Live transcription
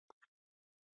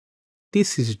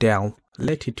This is Dell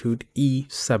Latitude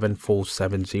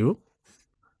E7470.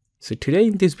 So today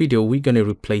in this video we're going to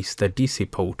replace the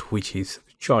DC port, which is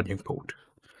charging port.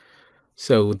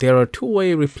 So there are two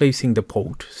ways replacing the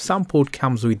port. Some port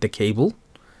comes with the cable.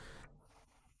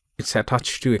 It's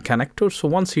attached to a connector. So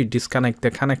once you disconnect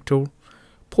the connector,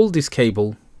 pull this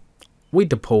cable with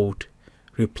the port,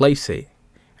 replace it,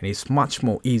 and it's much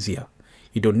more easier.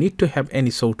 You don't need to have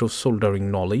any sort of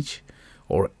soldering knowledge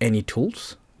or any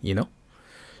tools,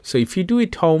 So if you do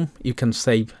it home, you can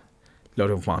save a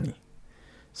lot of money.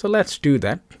 So let's do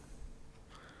that.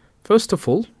 First of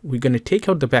all, we're going to take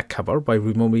out the back cover by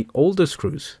removing all the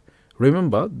screws.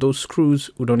 Remember, those screws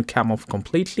wouldn't come off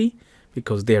completely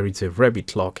because there is a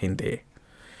rabbit lock in there.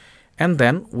 And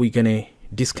then we're going to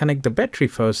disconnect the battery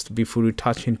first before we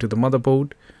touch into the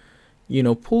motherboard.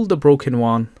 Pull the broken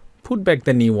one, put back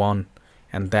the new one,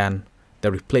 and then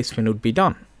the replacement would be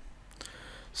done.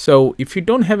 So if you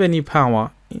don't have any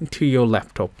power into your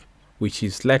laptop, which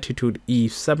is Latitude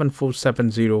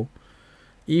E7470,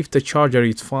 if the charger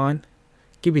is fine,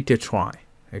 give it a try.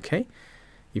 Okay,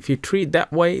 if you treat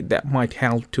that way, that might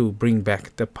help to bring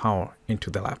back the power into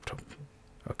the laptop.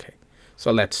 Okay,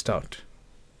 so let's start.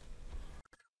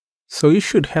 So you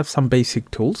should have some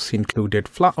basic tools included: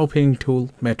 flat opening tool,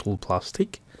 metal,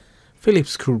 plastic, Phillips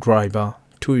screwdriver,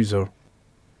 tweezer,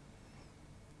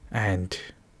 and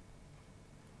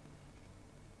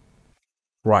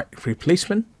right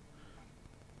replacement.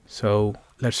 So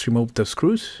let's remove the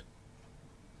screws.